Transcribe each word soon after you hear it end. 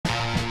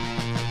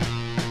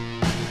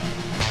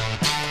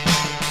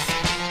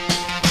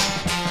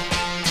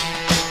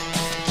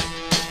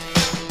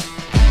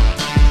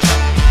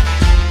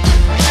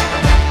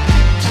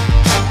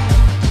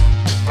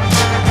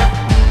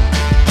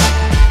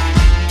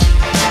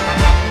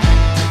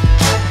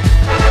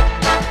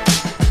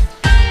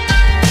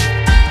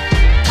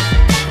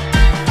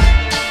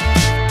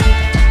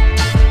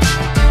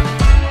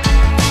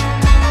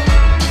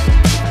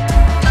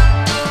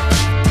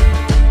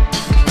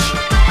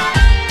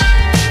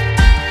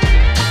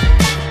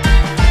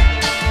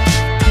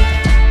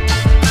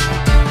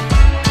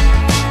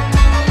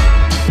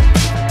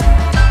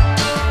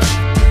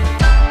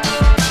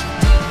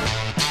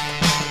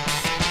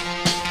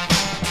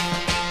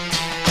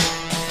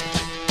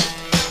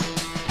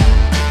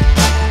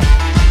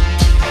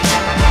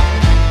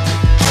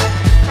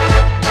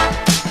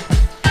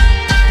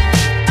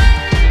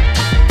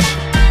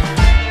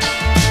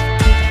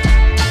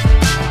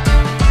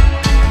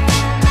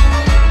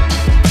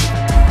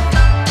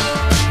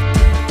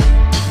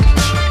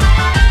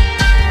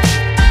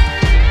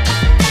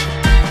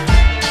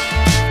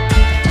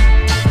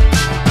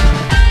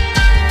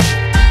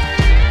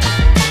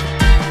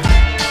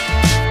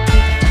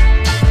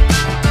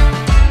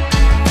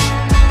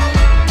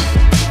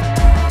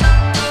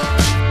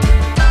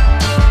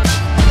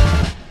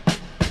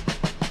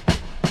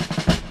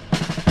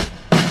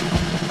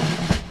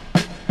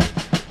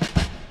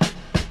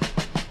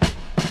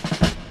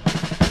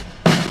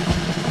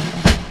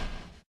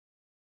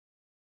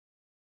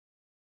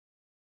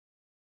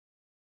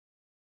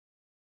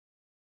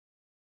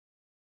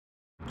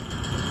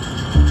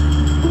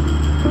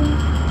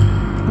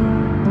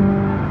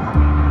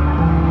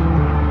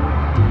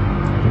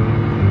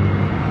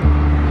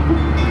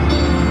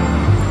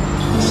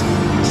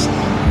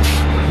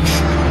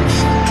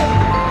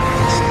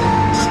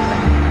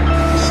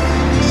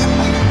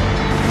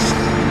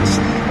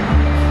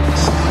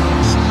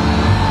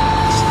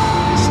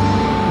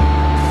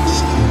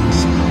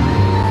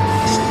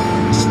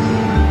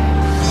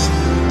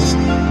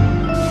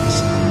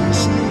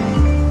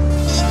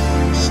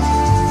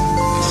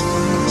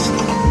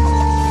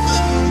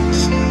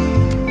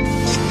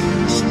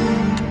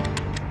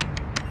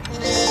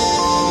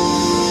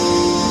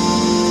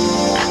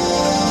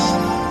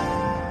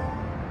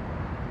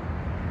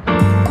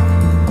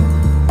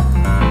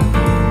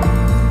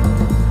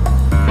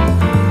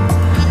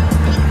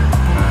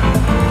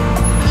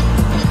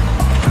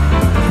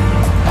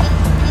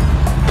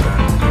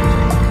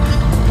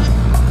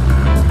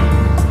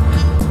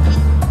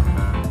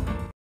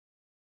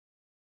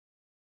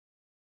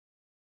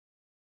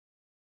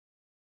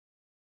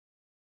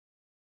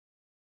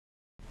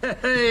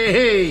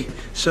Hey,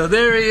 so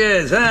there he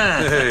is,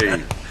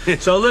 huh? Hey.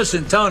 So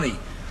listen, Tony,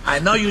 I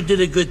know you did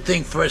a good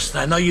thing first,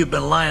 and I know you've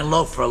been lying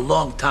low for a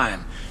long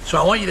time.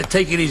 So I want you to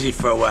take it easy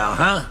for a while,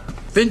 huh?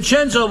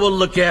 Vincenzo will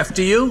look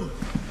after you.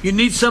 You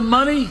need some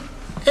money?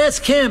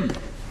 Ask him.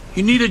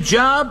 You need a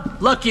job?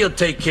 Lucky he'll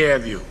take care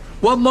of you.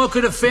 What more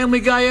could a family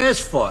guy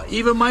ask for?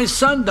 Even my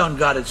son done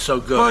got it so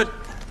good. But,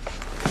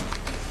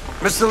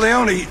 Mr.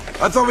 Leone,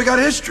 I thought we got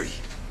history.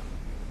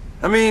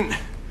 I mean,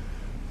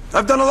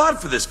 I've done a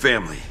lot for this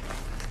family.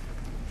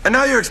 And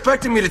now you're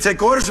expecting me to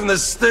take orders from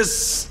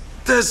this...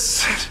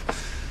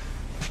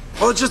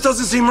 Well, it just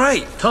doesn't seem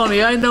right.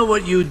 Tony, I know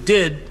what you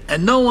did,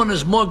 and no one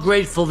is more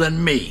grateful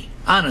than me,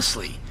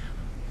 honestly.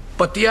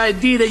 But the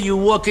idea that you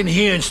walk in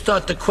here and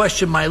start to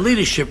question my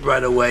leadership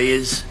right away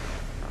is,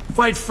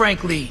 quite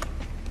frankly,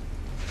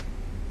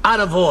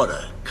 out of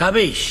order.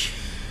 Capiche?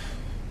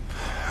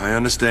 I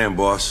understand,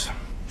 boss.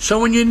 So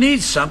when you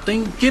need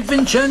something, give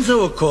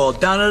Vincenzo a call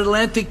down at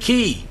Atlantic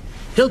Key.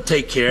 He'll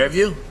take care of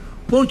you.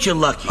 Won't you,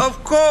 Lucky?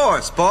 Of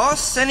course,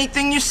 boss.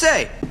 Anything you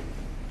say.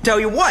 Tell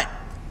you what,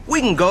 we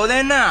can go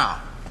there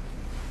now.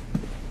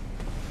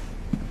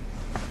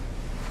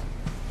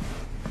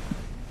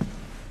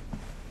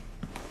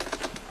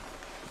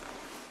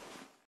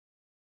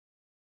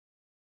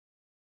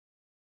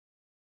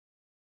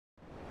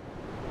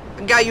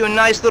 I got you a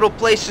nice little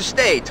place to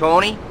stay,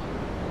 Tony.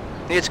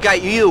 It's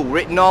got you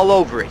written all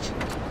over it.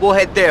 We'll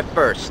head there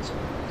first.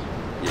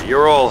 Yeah,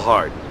 you're all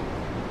heart.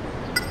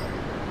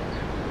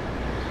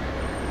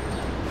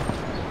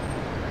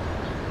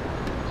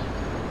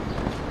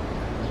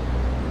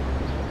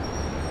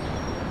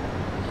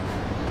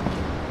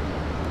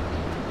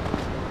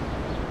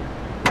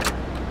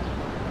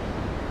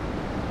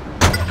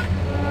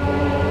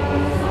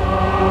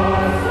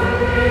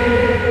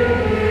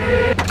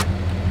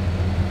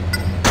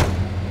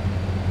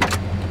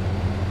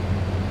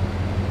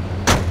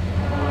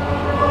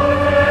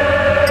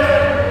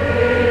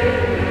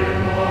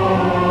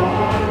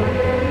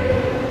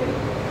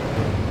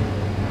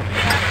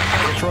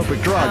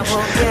 Drugs.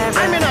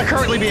 I may not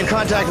currently be in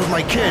contact with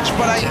my kids,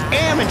 but I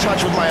am in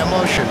touch with my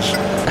emotions.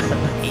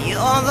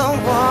 You're the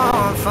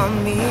one for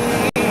me.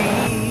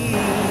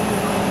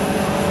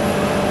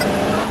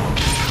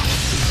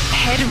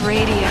 Head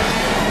Radio,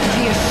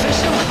 the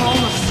official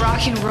home of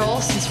rock and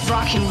roll since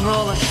rock and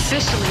roll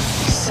officially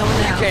sold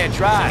out. You can't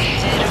try.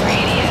 Head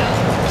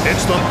Radio.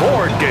 It's the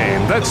board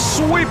game that's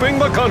sweeping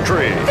the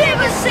country.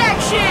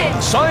 Vivisection!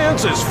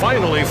 Science is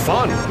finally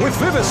fun with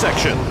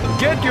Vivisection.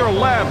 Get your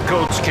lab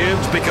coats,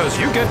 kids, because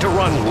you get to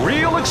run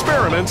real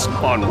experiments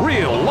on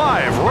real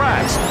live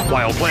rats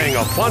while playing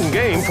a fun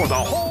game for the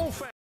whole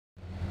family.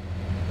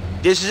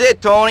 This is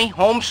it, Tony.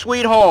 Home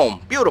sweet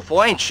home.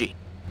 Beautiful, ain't she?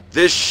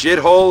 This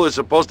shithole is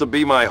supposed to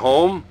be my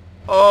home?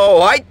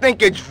 Oh, I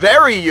think it's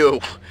very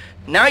you.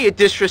 Now you're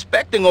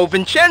disrespecting old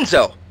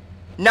Vincenzo.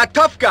 Now,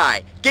 tough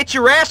guy, get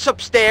your ass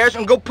upstairs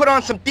and go put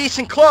on some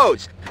decent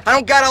clothes. I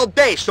don't got all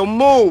day, so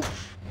move.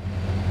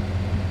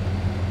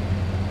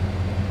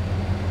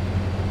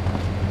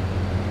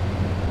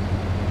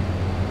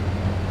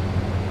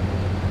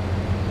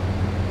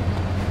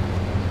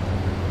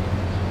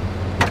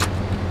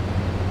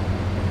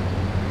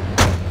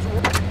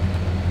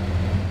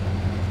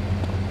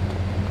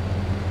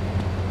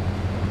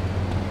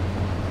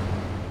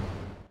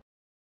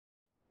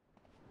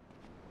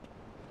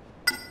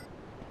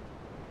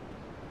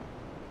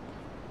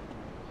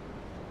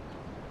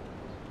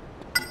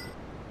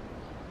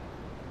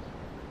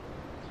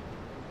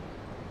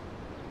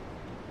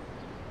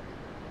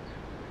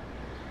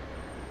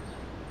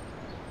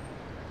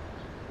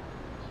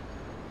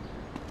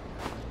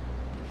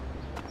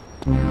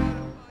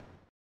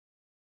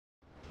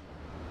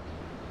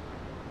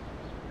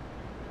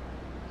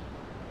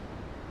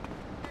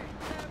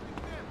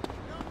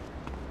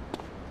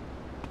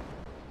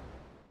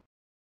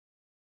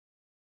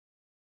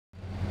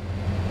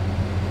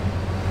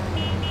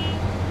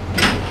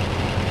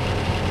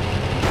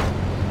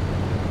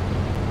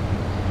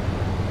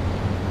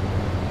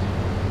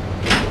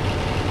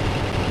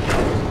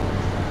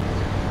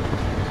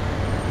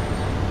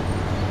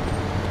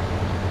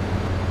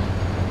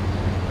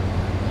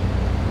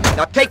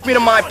 Now take me to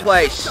my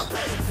place.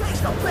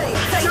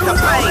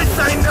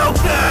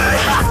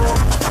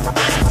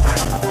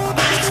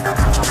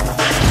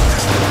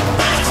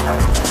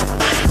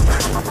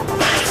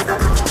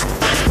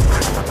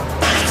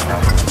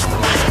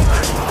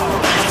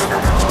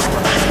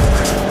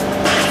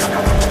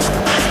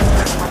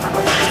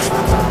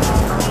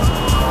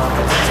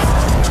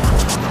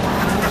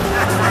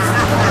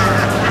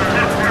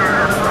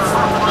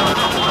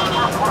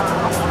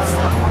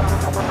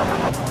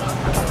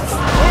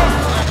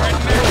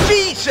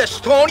 Jesus,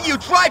 Tony, you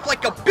drive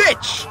like a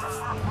bitch!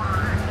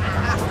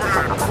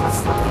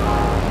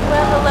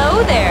 Well,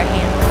 hello there,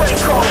 Hank.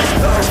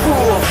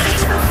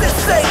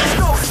 This ain't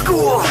no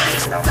school.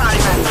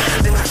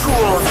 Diamonds in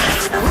schools.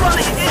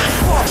 Running in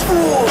for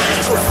fools.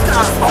 So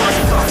stars on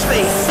your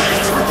face.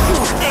 The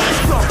truth ain't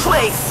your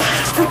place.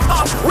 Keep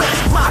up with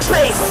my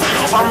pace,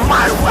 on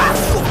my rap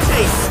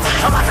taste.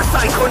 I'm like a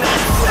psycho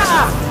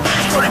ninja,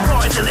 putting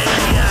poison in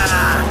ya.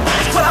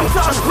 But I'm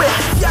done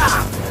with ya.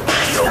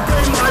 You'll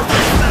be my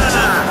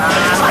prisoner.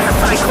 I'm like a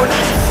psycho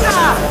ninja,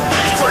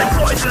 putting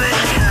poison in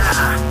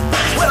ya.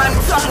 When I'm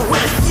done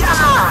with ya,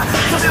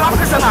 you'll be my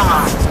prisoner.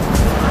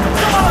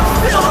 Come on,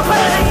 feel the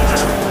pain.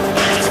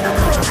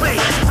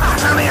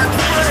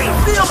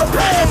 Feel the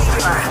pain.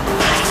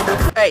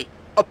 Hey,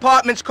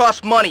 apartments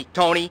cost money,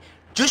 Tony.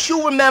 Just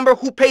you remember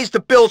who pays the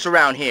bills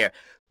around here.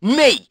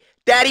 Me,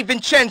 Daddy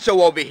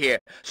Vincenzo over here.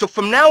 So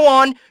from now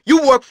on,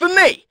 you work for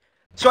me.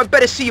 So I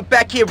better see you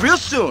back here real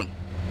soon.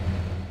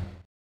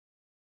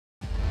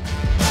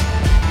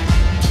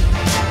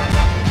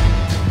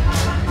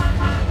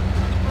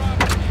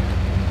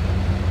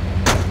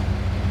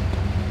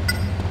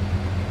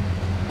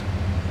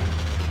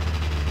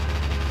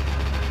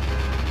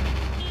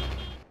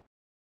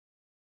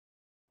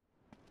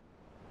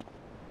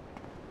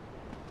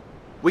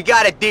 We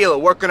got a dealer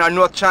working on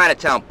North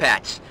Chinatown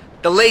patch.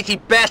 The lazy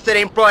bastard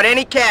ain't brought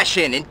any cash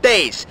in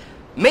days.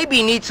 Maybe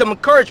he needs some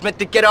encouragement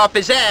to get off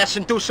his ass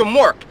and do some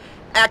work.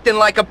 Acting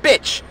like a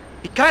bitch.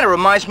 He kinda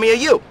reminds me of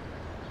you.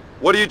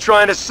 What are you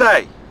trying to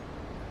say?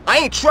 I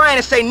ain't trying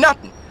to say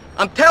nothing.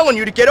 I'm telling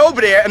you to get over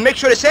there and make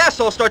sure this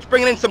asshole starts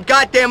bringing in some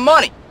goddamn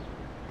money.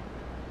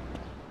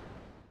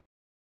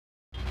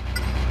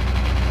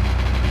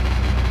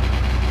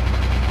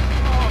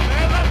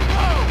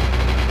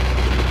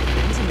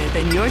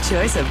 Than your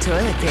choice of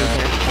toilet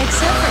paper,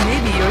 except for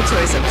maybe your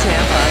choice of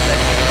tampon, but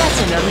that's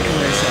another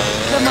commercial.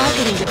 The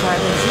marketing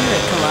department here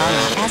at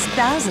Kalala asked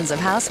thousands of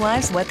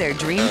housewives what their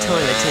dream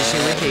toilet tissue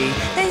would be.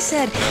 They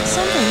said,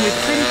 something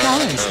with pretty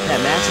colors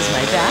that matches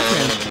my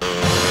bathroom.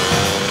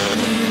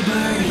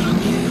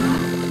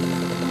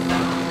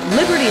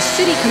 Liberty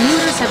City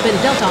commuters have been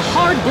dealt a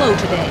hard blow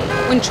today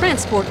when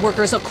transport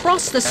workers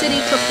across the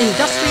city took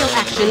industrial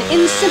action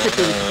in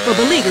sympathy for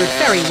beleaguered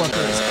ferry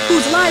workers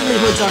whose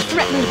livelihoods are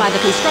threatened by the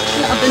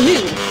construction of the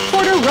new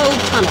Porter Road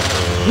Tunnel.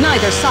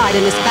 Neither side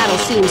in this battle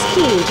seems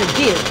keen to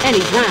give any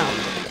ground.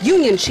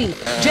 Union Chief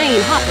Jane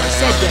Hopper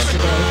said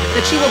yesterday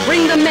that she will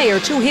bring the mayor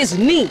to his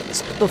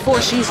knees before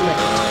she's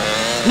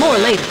left. More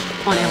later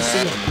on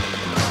LCA.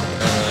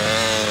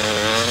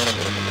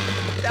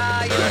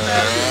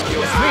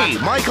 Me,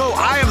 Michael,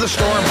 Eye of the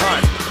Storm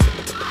Hunt.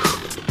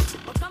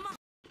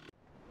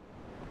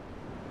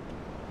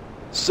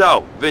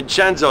 So,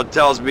 Vincenzo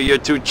tells me you're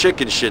too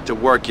chicken shit to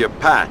work your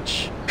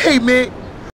patch. Hey man,